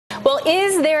Well,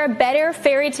 is there a better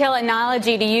fairy tale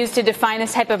analogy to use to define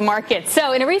this type of market?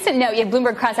 So in a recent note, you had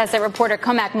Bloomberg cross-asset reporter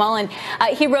Cormac Mullen.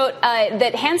 He wrote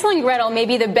that Hansel and Gretel may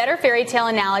be the better fairy tale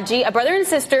analogy, a brother and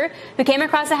sister who came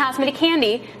across a house made of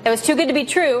candy that was too good to be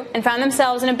true and found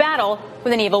themselves in a battle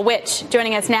with an evil witch.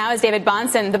 Joining us now is David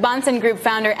Bahnsen, the Bahnsen Group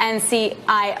founder and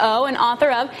CIO and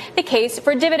author of The Case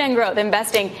for Dividend Growth,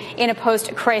 Investing in a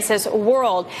Post-Crisis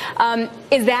World.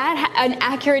 Is that an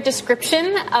accurate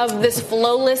description of this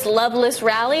flowless, loveless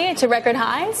rally to record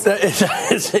highs?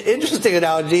 It's an interesting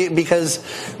analogy because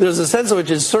there's a sense in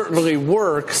which it certainly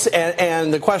works,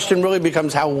 and the question really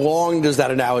becomes how long does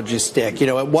that analogy stick? You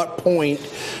know, at what point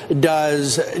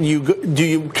do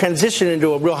you transition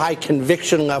into a real high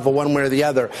conviction level one way or the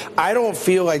other? I don't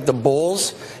feel like the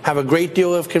bulls have a great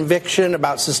deal of conviction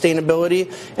about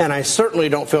sustainability, and I certainly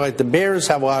don't feel like the bears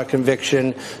have a lot of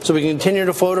conviction. So we continue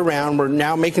to float around. We're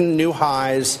now making new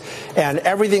highs, and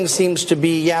everything seems to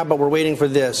be, yeah, but we're waiting for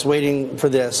this, waiting for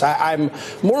this. I'm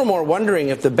more and more wondering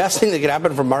if the best thing that could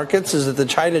happen for markets is that the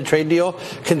China trade deal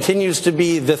continues to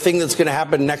be the thing that's going to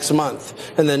happen next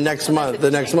month, and then next month, the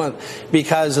next month.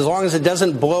 Because as long as it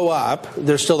doesn't blow up,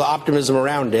 there's still the optimism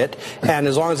around it, and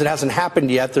as long as it hasn't happened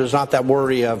yet, there's not that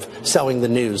worry of selling the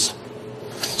news.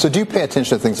 So do you pay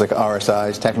attention to things like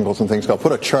RSIs, technicals, and things? I'll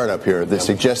put a chart up here that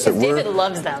suggests that David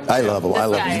loves them. I love them. I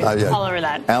love them. Yeah. All over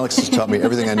that. Alex has taught me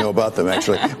everything I know about them,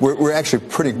 actually. We're actually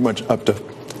pretty much up to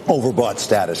overbought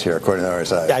status here, according to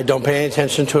RSI. I don't pay any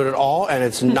attention to it at all, and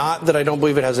it's not that I don't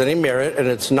believe it has any merit, and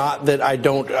it's not that I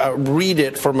don't read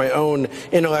it for my own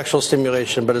intellectual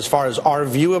stimulation, but as far as our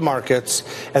view of markets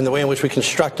and the way in which we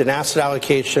construct an asset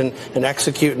allocation and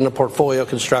execute in a portfolio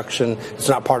construction, it's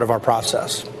not part of our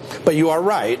process. But you are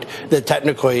right that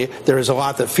technically there is a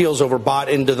lot that feels overbought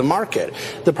into the market.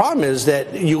 The problem is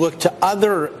that you look to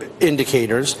other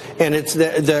indicators, and it's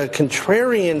the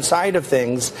contrarian side of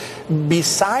things.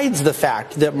 Besides the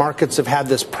fact that markets have had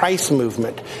this price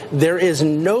movement, there is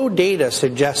no data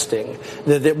suggesting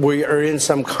that we are in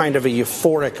some kind of a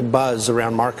euphoric buzz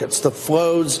around markets. The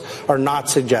flows are not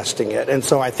suggesting it, and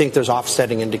so I think there's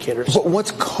offsetting indicators. But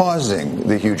what's causing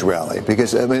the huge rally?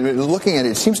 Because I mean, looking at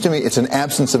it, it seems to me it's an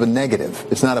absence of a negative.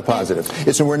 It's not a positive.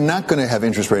 It's we're not going to have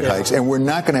interest rate hikes, and we're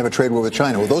not going to have a trade war with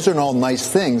China. Well, those are all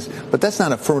nice things, but that's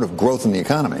not affirmative growth in the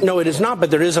economy. No, it is not,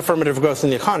 but there is affirmative growth in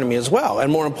the economy as well.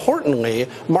 And more importantly,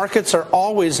 markets are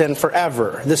always and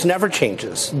forever. This never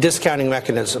changes. Discounting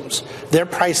mechanisms. They're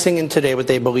pricing in today what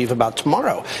they believe about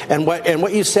tomorrow. And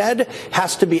what you said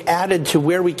has to be added to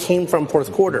where we came from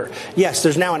fourth quarter. Yes,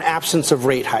 there's now an absence of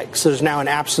rate hikes. There's now an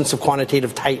absence of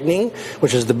quantitative tightening,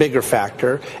 which is the bigger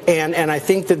factor. And I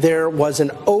think that there was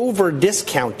an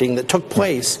over-discounting that took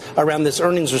place around this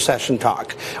earnings recession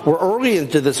talk. We're early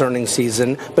into this earnings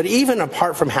season, but even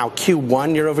apart from how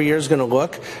Q1 year over year is going to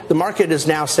look, the market is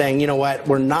now saying, you know what,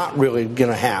 we're not really going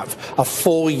to have a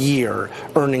full year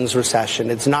earnings recession.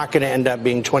 It's not going to end up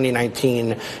being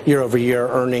 2019 year over year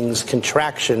earnings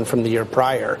contraction from the year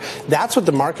prior. That's what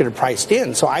the market had priced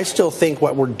in. So I still think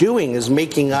what we're doing is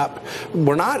making up.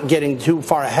 We're not getting too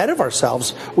far ahead of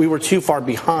ourselves. We were too far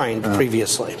behind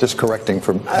previously. Just correcting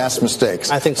from past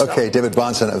mistakes. I think so. Okay, David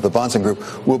Bahnsen of the Bahnsen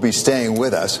Group will be staying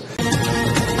with us.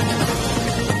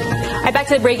 Back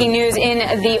to the breaking news in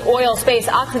the oil space.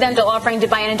 Occidental offering to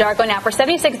buy Anadarko now for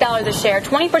 $76 a share,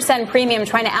 20% premium,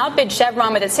 trying to outbid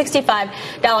Chevron with at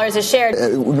 $65 a share.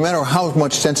 No matter how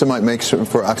much sense it might make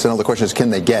for Occidental, the question is, can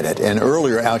they get it? And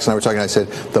earlier, Alex and I were talking, I said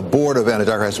the board of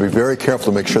Anadarko has to be very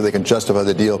careful to make sure they can justify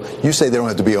the deal. You say they don't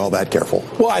have to be all that careful.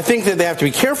 Well, I think that they have to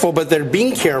be careful, but they're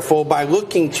being careful by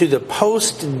looking to the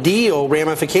post-deal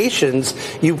ramifications.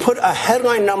 You put a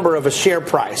headline number of a share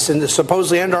price, and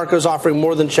supposedly Anadarko is offering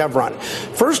more than Chevron.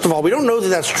 First of all, we don't know that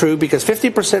that's true because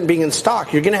 50% being in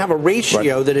stock, you're going to have a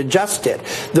ratio that adjusts it.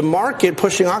 The market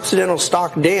pushing Occidental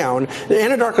stock down, the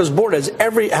Anadarko's board has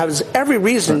every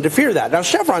reason to fear that. Now,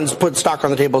 Chevron's put stock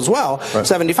on the table as well,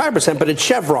 75%, but it's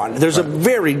Chevron. There's a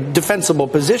very defensible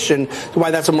position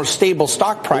why that's a more stable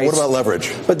stock price. But what about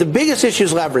leverage? But the biggest issue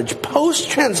is leverage.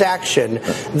 Post-transaction,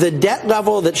 the debt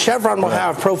level that Chevron will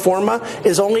have pro forma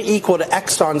is only equal to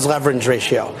Exxon's leverage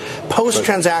ratio.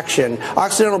 Post-transaction,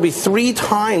 Occidental will be 3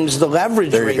 times the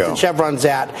leverage rate that Chevron's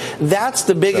at. That's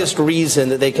the biggest reason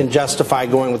that they can justify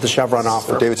going with the Chevron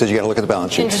offer. So David says you got to look at the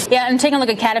balance sheet. Yeah, and taking a look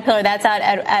at Caterpillar, that's out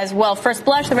as well. First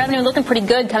blush, the revenue looking pretty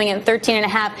good, coming in at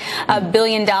 $13.5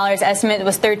 billion. Estimate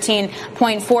was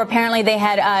 13.4. Apparently, they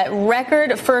had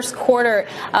record first quarter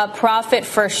profit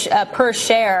per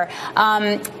share.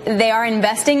 They are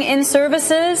investing in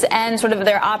services and sort of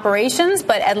their operations,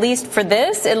 but at least for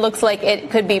this, it looks like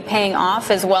it could be paying off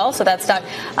as well. So that stock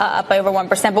up by over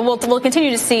 1%, but we'll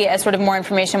continue to see as sort of more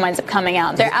information winds up coming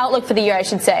out. Their outlook for the year, I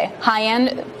should say, high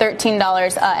end,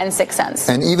 $13.06.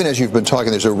 And even as you've been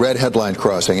talking, there's a red headline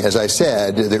crossing. As I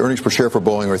said, the earnings per share for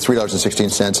Boeing are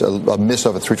 $3.16, a miss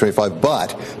off at $3.25,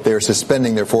 but they're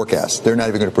suspending their forecast. They're not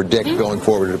even going to predict going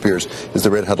forward, it appears, is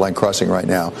the red headline crossing right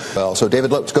now. Well, so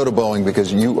David, let's go to Boeing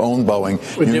because you own Boeing.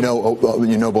 You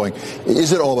know Boeing.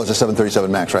 Is it all about the 737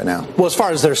 MAX right now? Well, as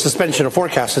far as their suspension of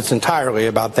forecast, it's entirely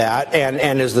about that.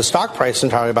 And is the stock price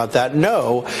entirely about that?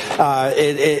 No.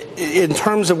 In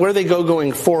terms of where they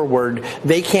going forward,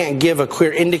 they can't give a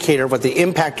clear indicator of what the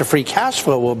impact of free cash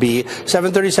flow will be.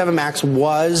 737 MAX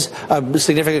was a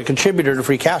significant contributor to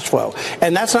free cash flow.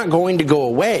 And that's not going to go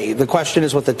away. The question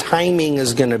is what the timing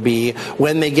is going to be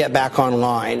when they get back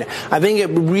online. I think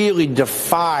it really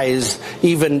defies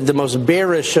even the most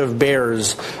bearish of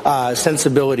bears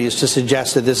sensibilities to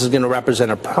suggest that this is going to represent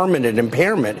a permanent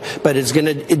impairment, but it's going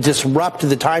to disrupt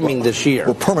the timing this year.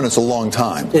 Well, permanent's a long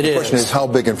time. The question is how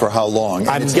big and for how long.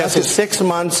 I'm guessing 6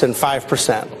 months and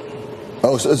 5%.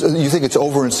 Oh, so you think it's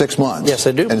over in 6 months? Yes,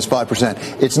 I do. And it's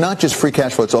 5%. It's not just free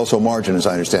cash flow, it's also margin, as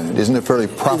I understand it. Isn't it fairly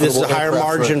profitable? This is a higher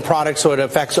margin product, so it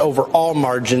affects overall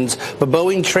margins. But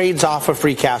Boeing trades off of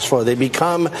free cash flow. They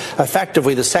become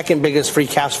effectively the second biggest free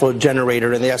cash flow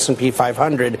generator in the S&P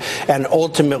 500. And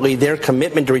ultimately, their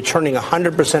commitment to returning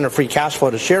 100% of free cash flow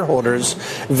to shareholders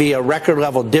via record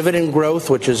level dividend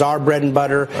growth, which is our bread and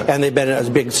butter, and they've been a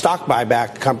big stock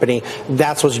buyback company.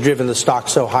 That's what's driven the stock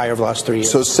so high over the last 3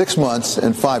 years. So 6 months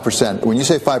and 5%. When you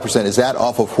say 5%, is that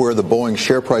off of where the Boeing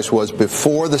share price was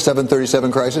before the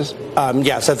 737 crisis?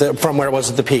 Yes, from where it was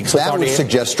at the peak. So that would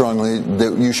suggest strongly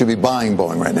that you should be buying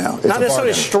Boeing right now. Not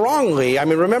necessarily strongly. I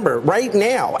mean, remember, right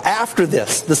now, after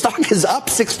this, the stock is up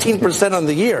 16% on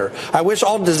the year. I wish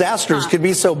all disasters could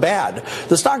be so bad.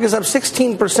 The stock is up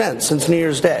 16% since New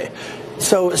Year's Day.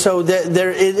 So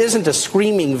there it isn't a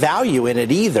screaming value in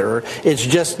it either. It's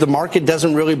just the market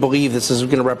doesn't really believe this is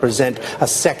going to represent a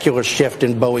secular shift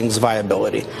in Boeing's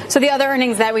viability. So the other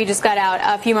earnings that we just got out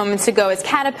a few moments ago is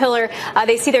Caterpillar.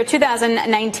 They see their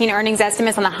 2019 earnings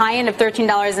estimates on the high end of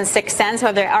 $13.06.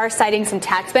 However, they are citing some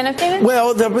tax benefits.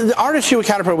 Well, our issue with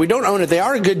Caterpillar, we don't own it. They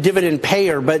are a good dividend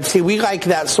payer, but see, we like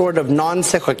that sort of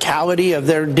non-cyclicality of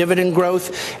their dividend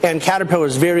growth, and Caterpillar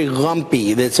is very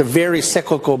lumpy. It's a very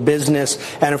cyclical business.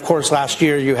 And of course, last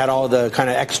year you had all the kind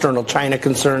of external China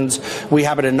concerns. We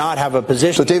happen to not have a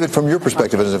position. So, David, from your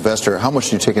perspective as an investor, how much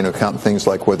do you take into account things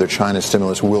like whether China's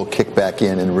stimulus will kick back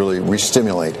in and really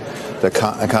re-stimulate the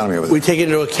economy over there? We take it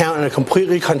into account in a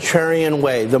completely contrarian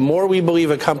way. The more we believe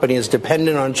a company is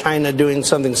dependent on China doing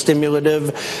something stimulative,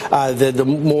 the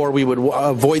more we would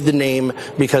avoid the name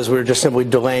because we're just simply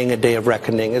delaying a day of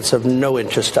reckoning. It's of no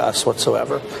interest to us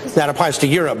whatsoever. That applies to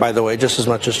Europe, by the way, just as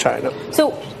much as China.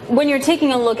 So when you're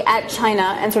taking a look at China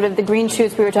and sort of the green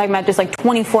shoots we were talking about just like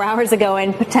 24 hours ago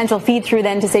and potential feed through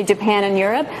then to, say, Japan and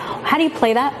Europe, how do you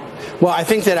play that? Well, I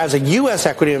think that as a U.S.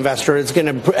 equity investor, it's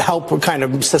going to help kind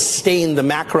of sustain the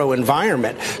macro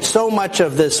environment. So much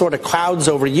of the sort of clouds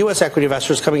over U.S. equity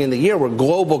investors coming in the year were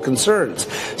global concerns.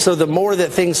 So the more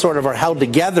that things sort of are held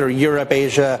together, Europe,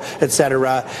 Asia, et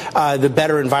cetera, the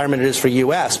better environment it is for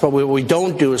U.S. But what we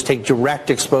don't do is take direct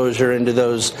exposure into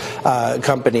those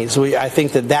companies. I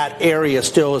think that area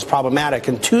still is problematic.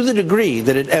 And to the degree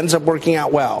that it ends up working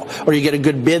out well, or you get a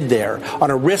good bid there, on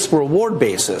a risk-reward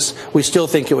basis, we still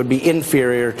think it would be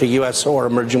inferior to U.S. or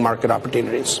emerging market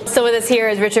opportunities. So with us here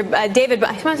is Richard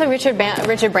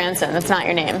Branson. That's not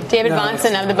your name. David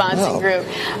Bahnsen of the Bahnsen Group.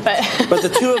 But the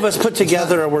two of us put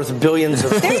together are worth billions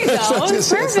of There you go.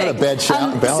 It's not a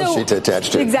bad balance sheet to attach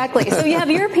to. Exactly. So you have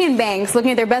European banks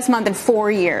looking at their best month in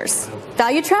 4 years.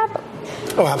 Value trap?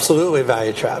 Oh, absolutely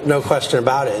value trap. No question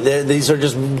about it. These are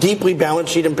just deeply balance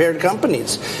sheet impaired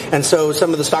companies. And so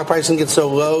some of the stock pricing gets so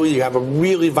low, you have a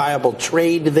really viable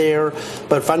trade there.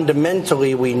 But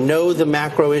fundamentally, we know the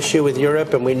macro issue with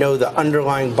Europe and we know the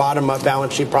underlying bottom-up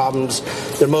balance sheet problems.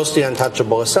 They're mostly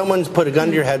untouchable. If someone's put a gun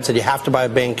to your head and said you have to buy a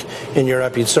bank in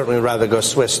Europe, you'd certainly rather go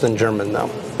Swiss than German, though.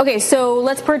 Okay, so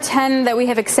let's pretend that we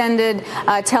have extended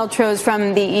TLTROs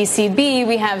from the ECB.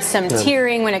 We have some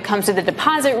tiering when it comes to the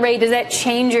deposit rate. Does that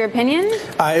change your opinion?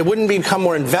 It wouldn't become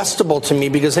more investable to me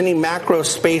because any macro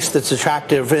space that's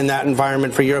attractive in that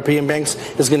environment for European banks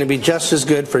is going to be just as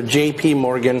good for JP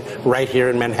Morgan right here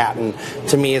in Manhattan.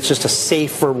 To me, it's just a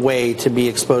safer way to be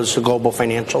exposed to global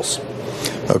financials.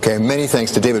 Okay, many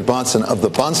thanks to David Bahnsen of the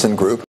Bahnsen Group.